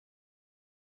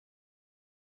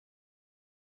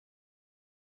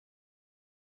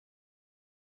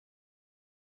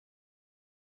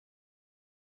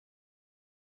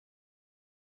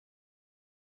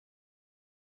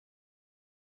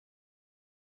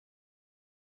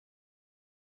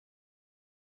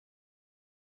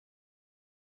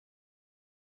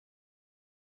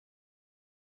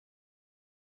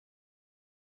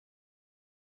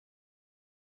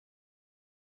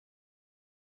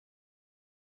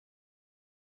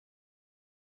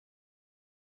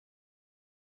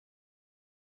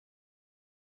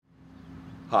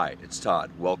Hi, it's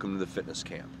Todd. Welcome to the fitness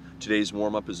camp. Today's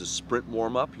warm-up is a sprint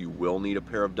warm-up. You will need a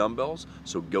pair of dumbbells,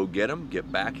 so go get them,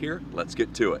 get back here, let's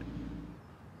get to it.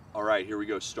 All right, here we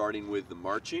go, starting with the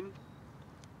marching.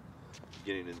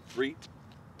 Beginning in 3,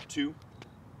 2,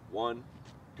 1,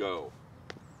 go.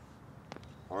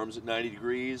 Arms at 90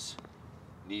 degrees,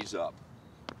 knees up.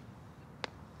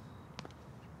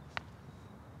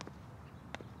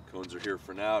 Cones are here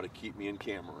for now to keep me in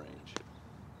camera range.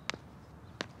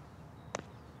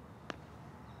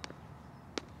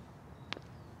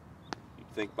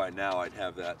 Think by now I'd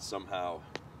have that somehow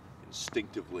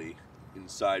instinctively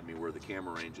inside me where the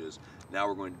camera range is. Now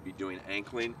we're going to be doing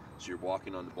ankling, so you're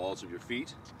walking on the balls of your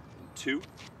feet. In 2,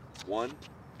 1,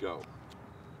 go.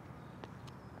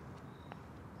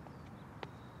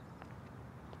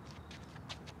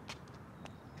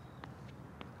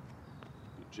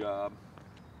 Good job.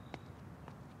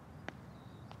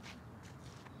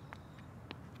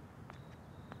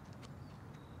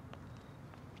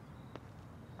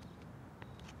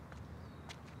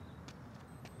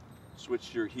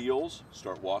 Switch to your heels,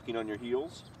 start walking on your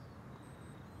heels.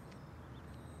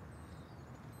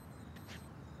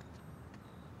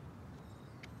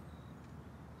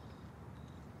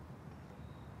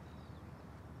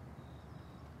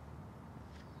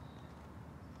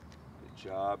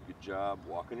 Good job,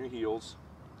 walk on your heels.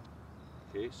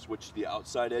 Okay, switch to the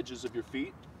outside edges of your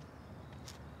feet.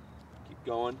 Keep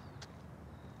going,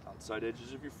 outside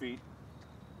edges of your feet.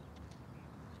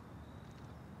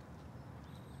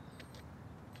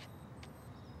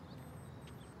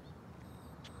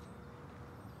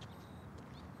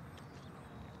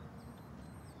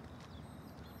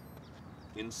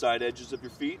 Inside edges of your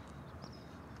feet.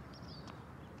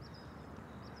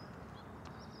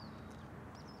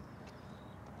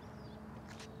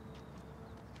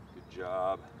 Good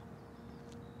job.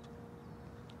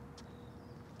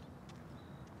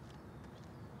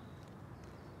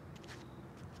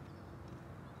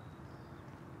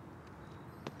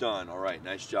 Done. All right,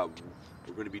 nice job.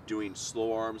 We're going to be doing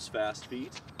slow arms, fast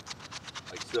feet,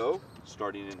 like so,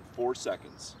 starting in 4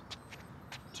 seconds.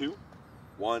 2,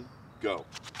 1, go.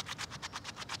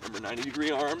 Remember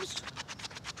 90-degree arms.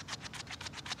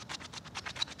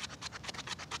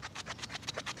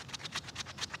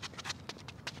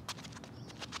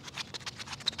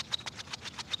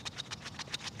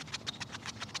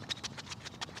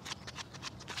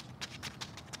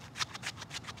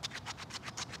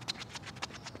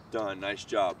 Done, nice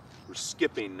job. We're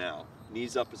skipping now.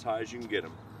 Knees up as high as you can get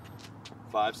them.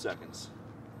 5 seconds.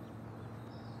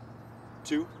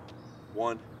 2,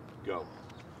 1, go.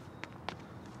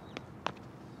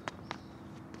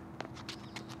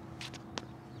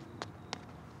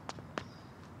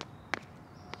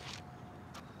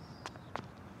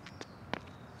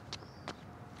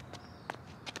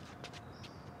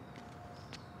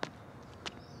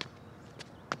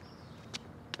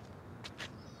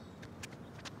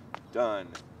 Done.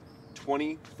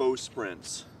 20 faux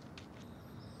sprints.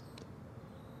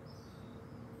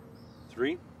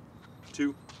 3,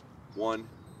 2, 1,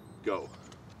 go.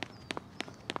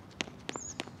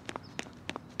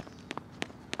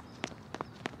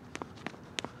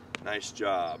 Nice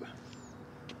job.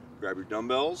 Grab your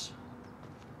dumbbells.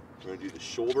 We're going to do the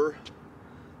shoulder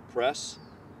press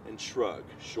and shrug.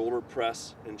 Shoulder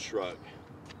press and shrug.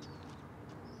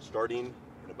 Starting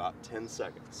in about 10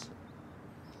 seconds.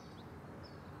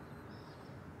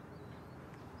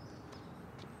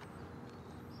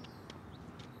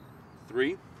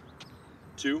 3,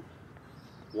 2,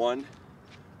 1,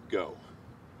 go.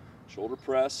 Shoulder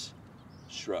press,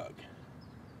 shrug.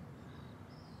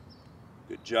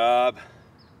 Good job.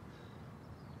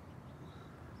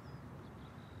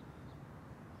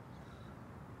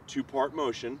 Two-part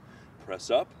motion.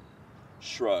 Press up,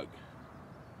 shrug.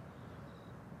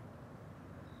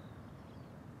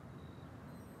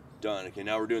 Done. Okay,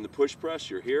 now we're doing the push press.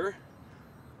 You're here.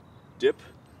 Dip,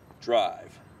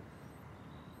 drive.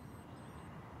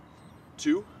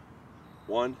 2,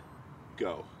 1,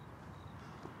 go.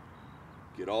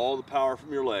 Get all the power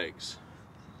from your legs.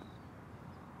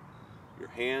 Your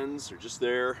hands are just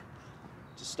there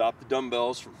to stop the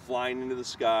dumbbells from flying into the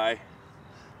sky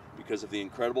because of the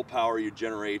incredible power you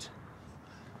generate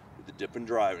with the dip and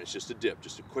drive. And it's just a dip,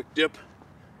 just a quick dip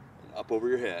and up over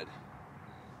your head.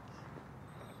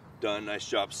 Done, nice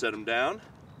job, set them down.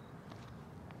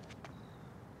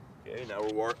 Okay, now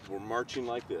we're marching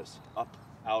like this, up,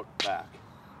 out, back.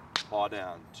 Paw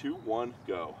down, 2, 1,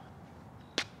 go.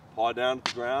 Paw down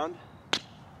to the ground.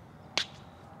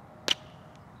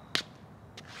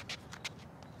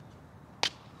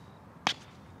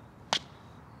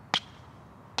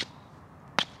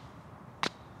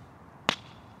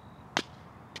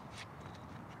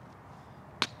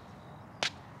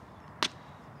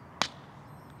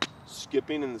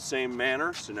 skipping in the same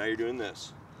manner. So now you're doing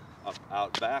this. Up,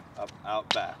 out, back, up, out,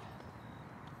 back.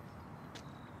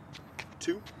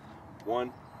 2,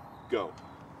 1, go.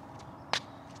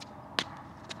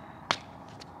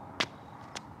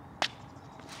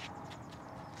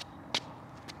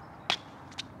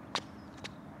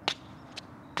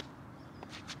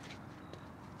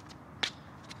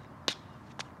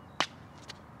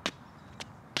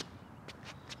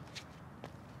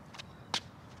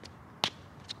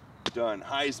 Done.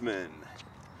 Heisman.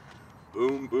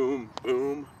 Boom, boom,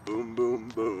 boom, boom, boom,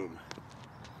 boom.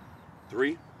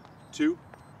 3, 2,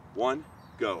 1,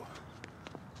 go.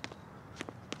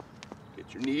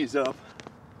 Get your knees up.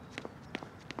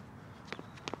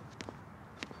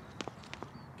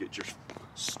 Get your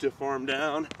stiff arm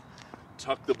down.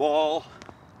 Tuck the ball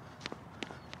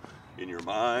in your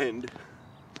mind.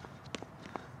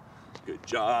 Good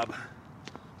job.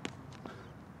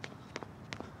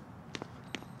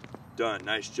 Done.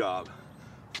 Nice job.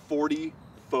 40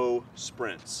 faux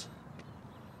sprints.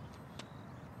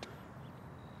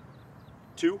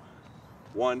 2,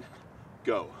 1,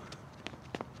 go.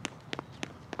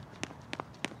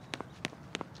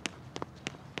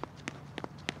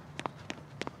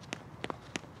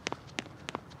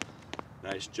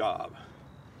 Nice job.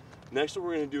 Next, what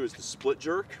we're going to do is the split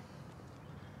jerk.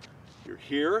 You're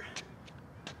here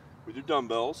with your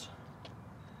dumbbells.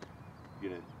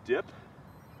 You're going to dip,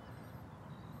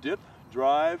 dip,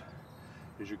 drive.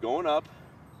 As you're going up,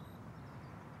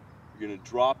 you're going to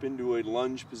drop into a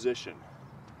lunge position.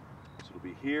 So it'll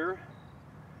be here,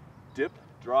 dip,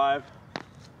 drive,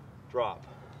 drop.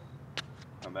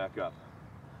 Come back up.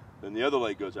 Then the other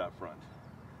leg goes out front.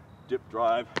 Dip,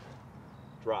 drive,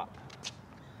 drop.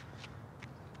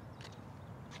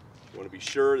 You want to be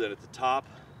sure that at the top,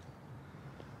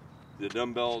 the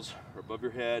dumbbells are above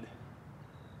your head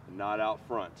and not out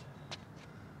front.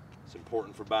 It's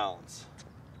important for balance.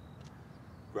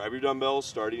 Grab your dumbbells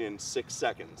starting in 6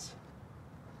 seconds.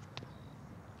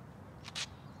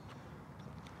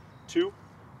 2,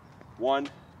 1,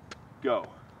 go.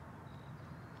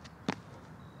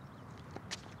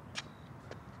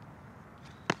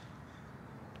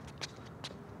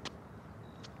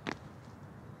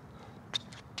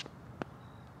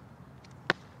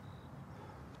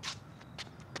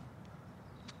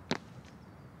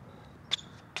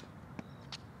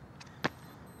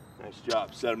 Nice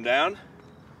job. Set them down.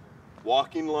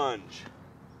 Walking lunge.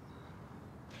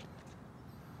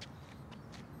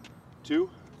 2,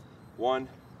 1,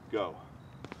 go.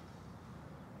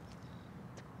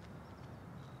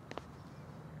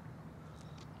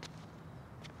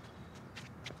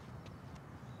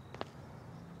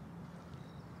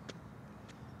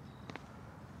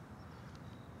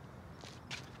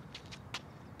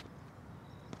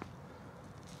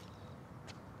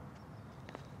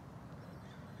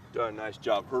 Done. Nice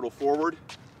job. Hurdle forward.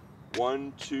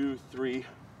 1, 2, 3,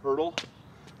 hurdle.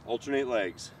 Alternate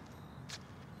legs.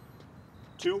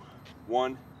 2,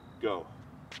 1, go.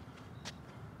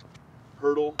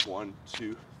 Hurdle. 1,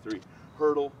 2, 3.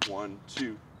 Hurdle. 1,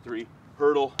 2, 3.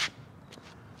 Hurdle.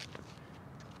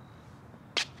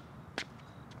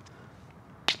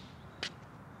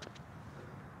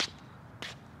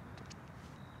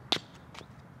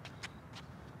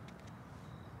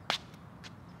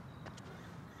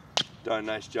 Done.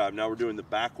 Nice job. Now we're doing the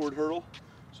backward hurdle.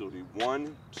 So it'll be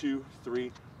 1, 2,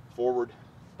 3, forward,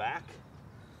 back.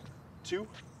 2,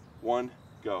 1,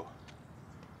 go.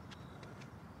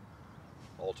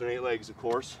 Alternate legs, of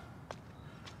course.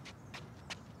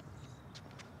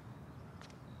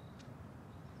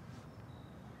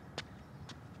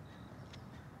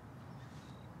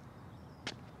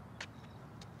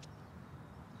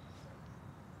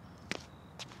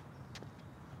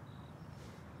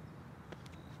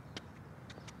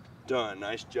 Done.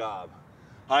 Nice job.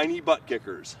 High knee butt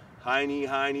kickers. High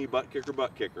knee, butt kicker,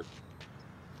 butt kicker.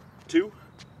 2,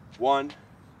 1,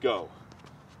 go.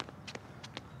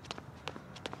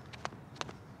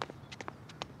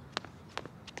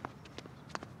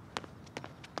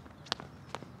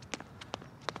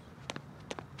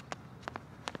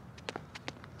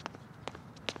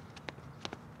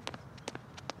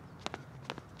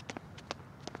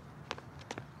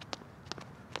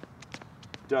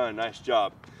 Done. Nice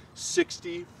job.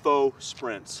 60 faux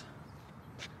sprints.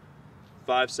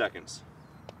 5 seconds.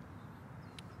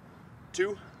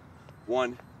 2,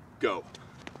 1, go.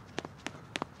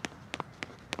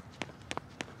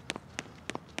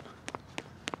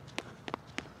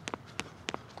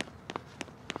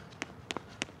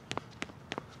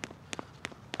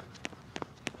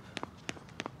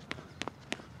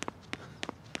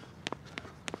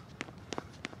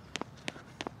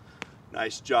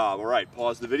 Nice job. All right,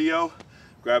 pause the video,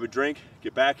 grab a drink,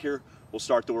 get back here, we'll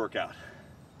start the workout.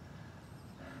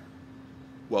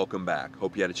 Welcome back.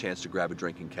 Hope you had a chance to grab a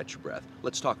drink and catch your breath.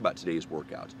 Let's talk about today's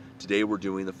workout. Today we're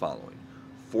doing the following: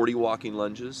 40 walking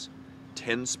lunges,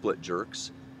 10 split jerks,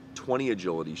 20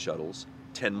 agility shuttles,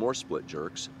 10 more split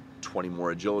jerks, 20 more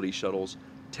agility shuttles,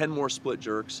 10 more split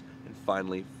jerks, and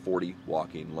finally 40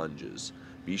 walking lunges.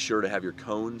 Be sure to have your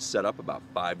cones set up about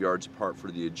 5 yards apart for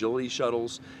the agility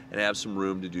shuttles and have some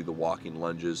room to do the walking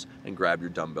lunges, and grab your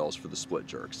dumbbells for the split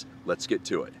jerks. Let's get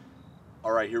to it.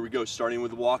 All right, here we go, starting with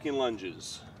the walking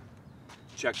lunges.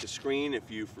 Check the screen.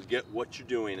 If you forget what you're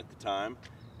doing at the time,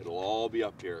 it'll all be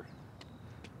up here.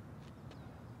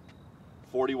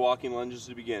 40 walking lunges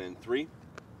to begin in 3,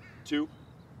 2,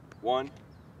 1,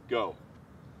 go.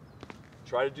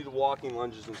 Try to do the walking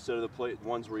lunges instead of the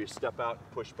ones where you step out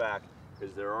and push back,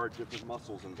 because there are different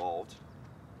muscles involved.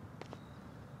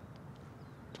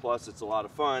 Plus, it's a lot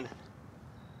of fun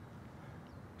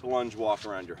to lunge walk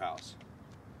around your house.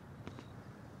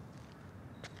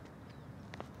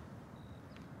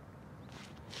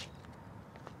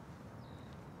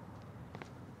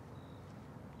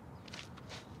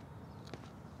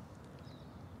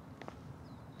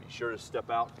 Be sure to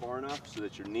step out far enough so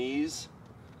that your knees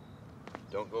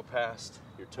don't go past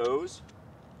your toes.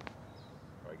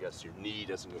 Or I guess your knee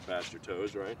doesn't go past your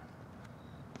toes, right?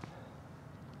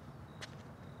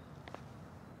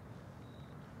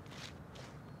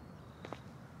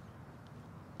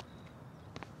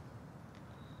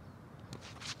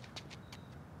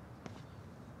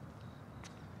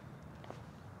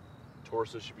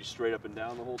 Torso should be straight up and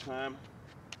down the whole time.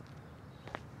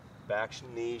 Back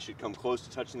knee should come close to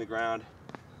touching the ground,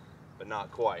 but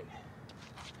not quite.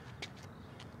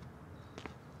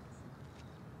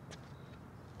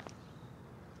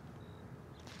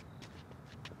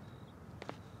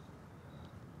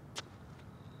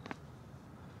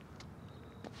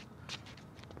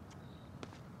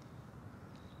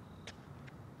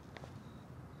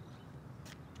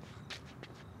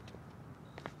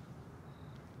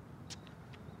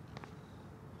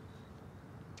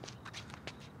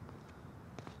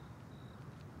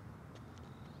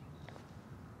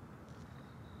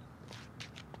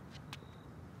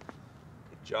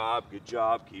 Good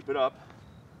job, keep it up.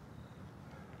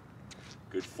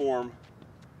 Good form.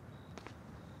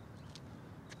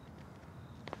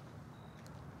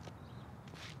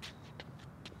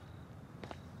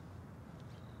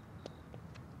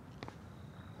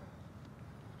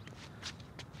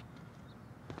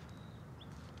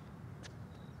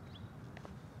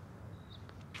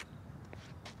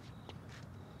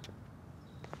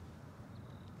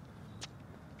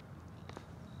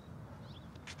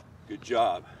 Good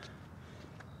job.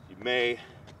 You may, if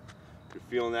you're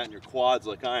feeling that in your quads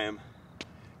like I am,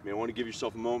 you may want to give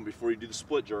yourself a moment before you do the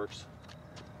split jerks,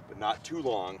 but not too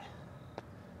long.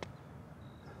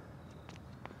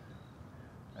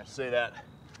 I say that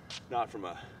not from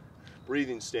a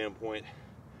breathing standpoint,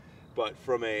 but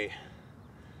from a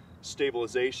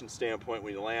stabilization standpoint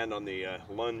when you land on the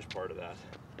lunge part of that.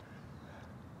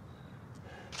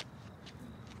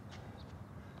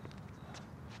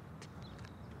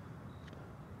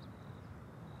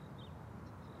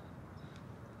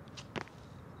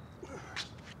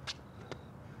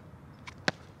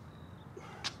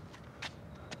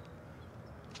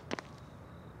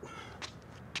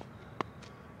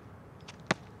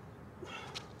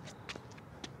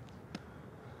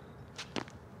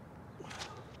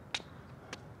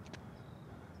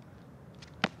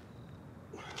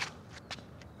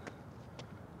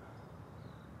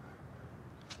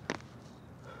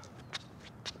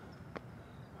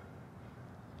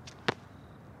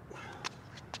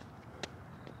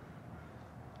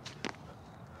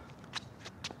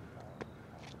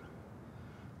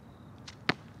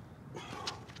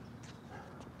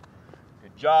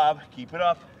 Job, keep it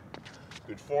up.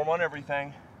 Good form on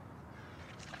everything.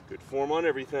 Good form on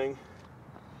everything.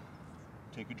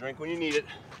 Take a drink when you need it.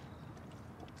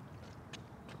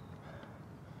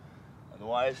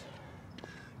 Otherwise,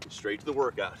 get straight to the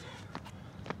workout.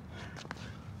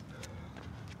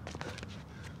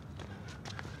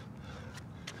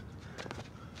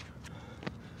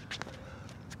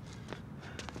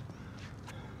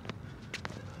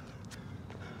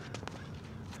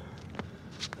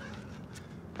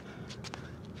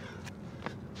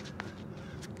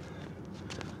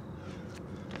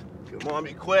 Come on,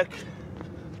 be quick.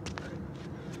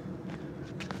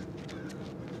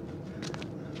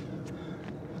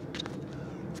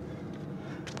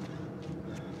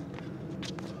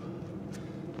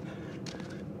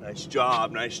 Nice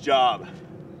job, nice job.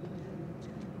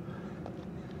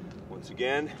 Once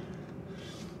again,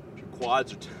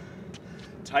 quads are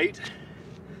tight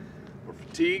or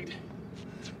fatigued,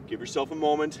 give yourself a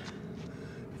moment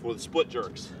before the split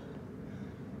jerks.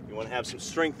 You want to have some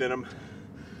strength in them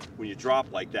when you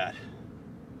drop like that.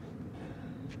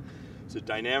 It's a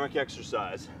dynamic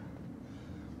exercise.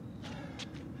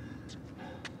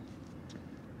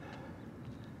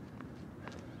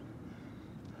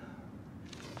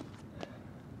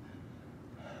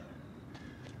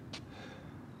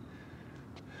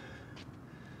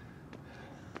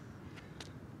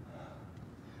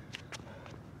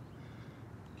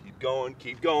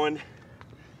 Keep going.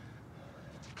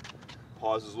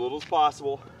 Pause as little as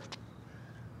possible.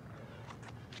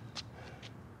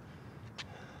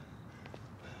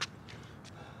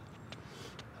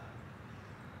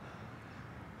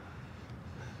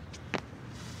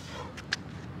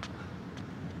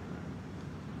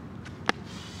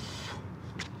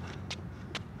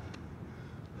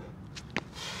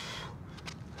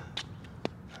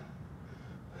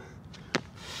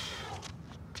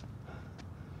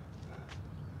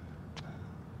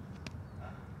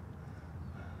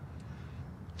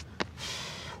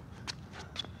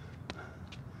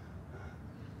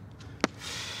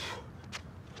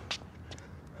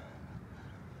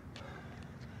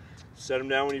 Set them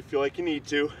down when you feel like you need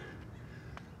to.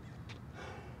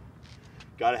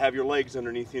 Got to have your legs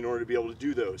underneath you in order to be able to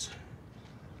do those.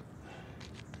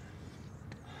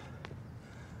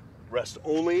 Rest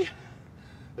only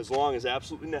as long as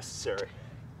absolutely necessary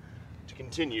to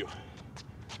continue.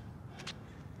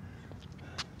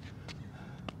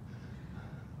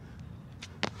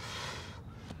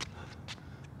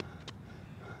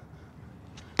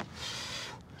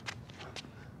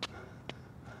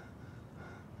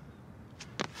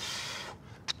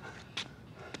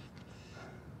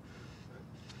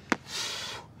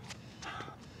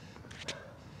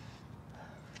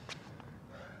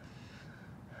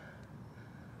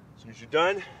 As soon as you're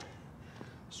done,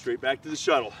 straight back to the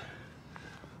shuttle.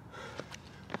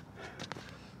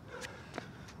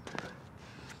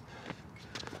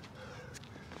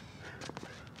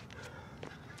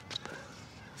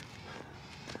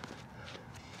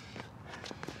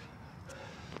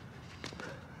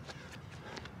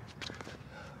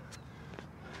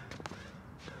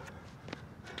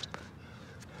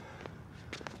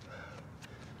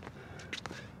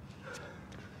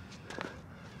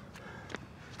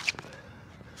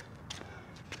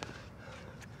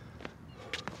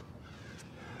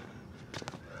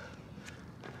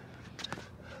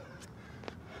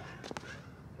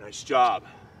 Nice job.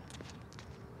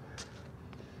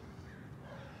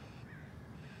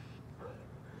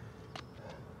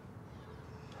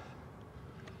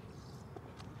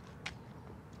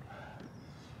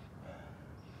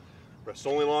 Rest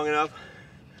only long enough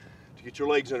to get your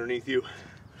legs underneath you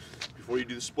before you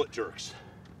do the split jerks.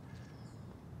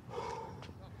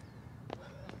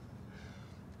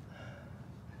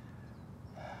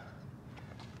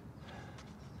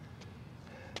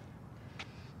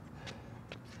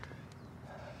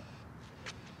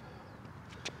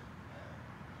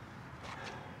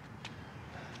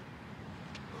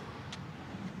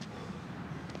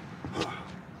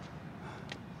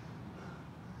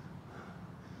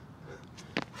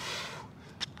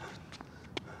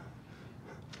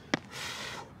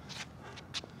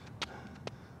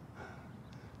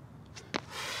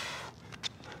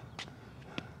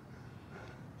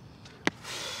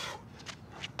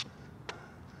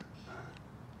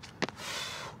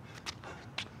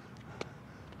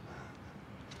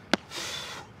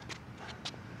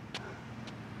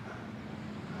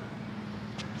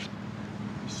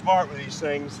 Smart with these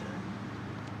things.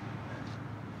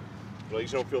 Your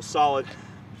legs don't feel solid.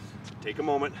 Take a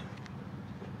moment.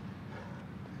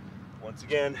 Once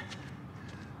again,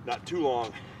 not too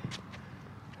long.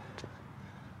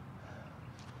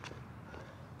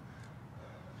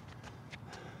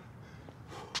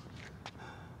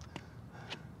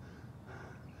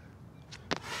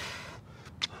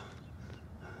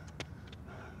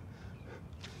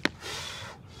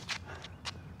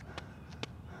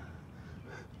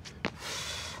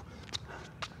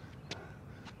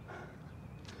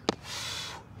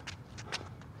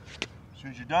 As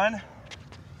soon as you're done, if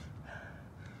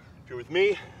you're with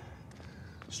me,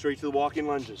 straight to the walk-in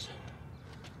lunges.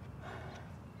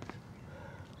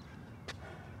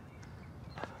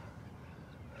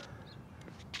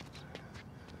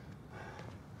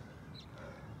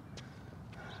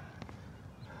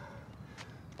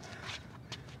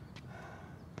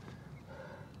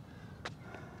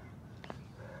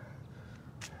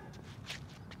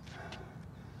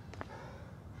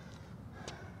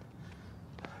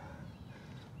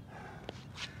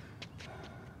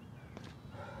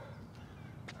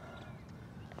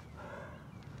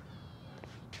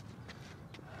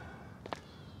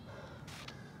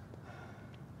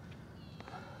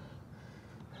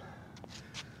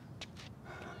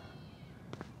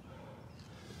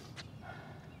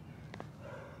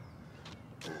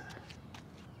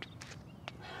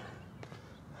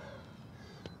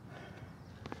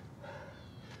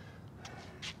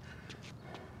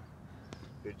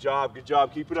 job, good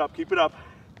job. Keep it up, keep it up.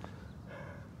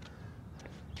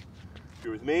 If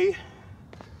you're with me,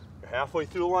 you're halfway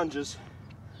through the lunges.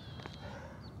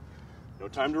 No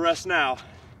time to rest now.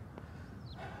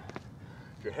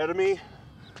 If you're ahead of me,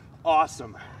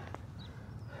 awesome.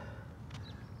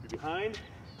 If you're behind,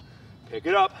 pick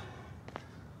it up.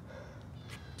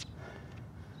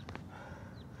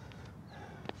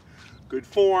 Good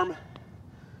form.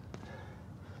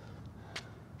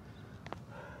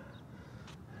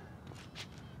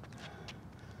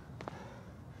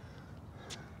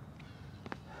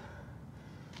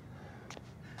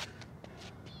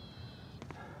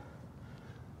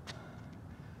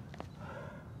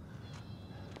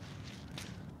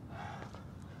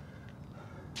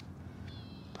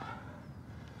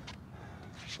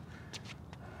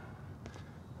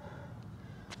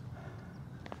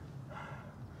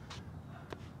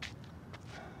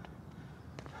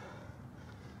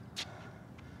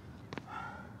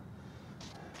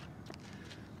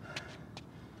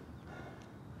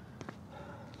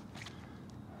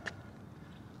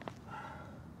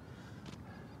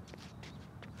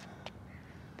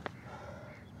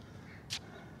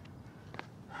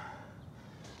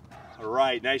 All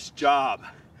right, nice job.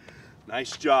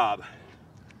 Nice job.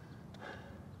 If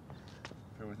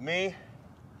you're with me,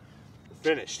 we're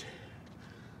finished.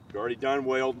 You're already done,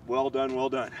 well done, well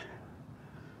done.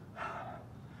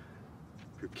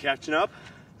 If you're catching up,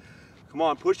 come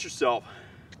on, push yourself.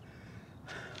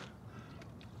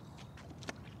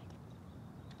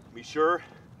 Be sure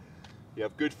you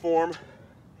have good form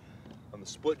on the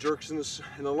split jerks and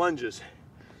the lunges.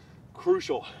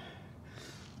 Crucial.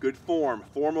 Good form,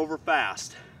 form over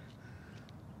fast.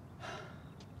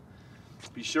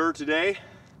 Be sure today,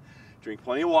 drink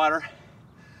plenty of water,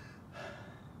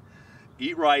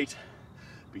 eat right,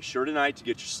 be sure tonight to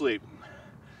get your sleep.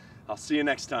 I'll see you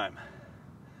next time.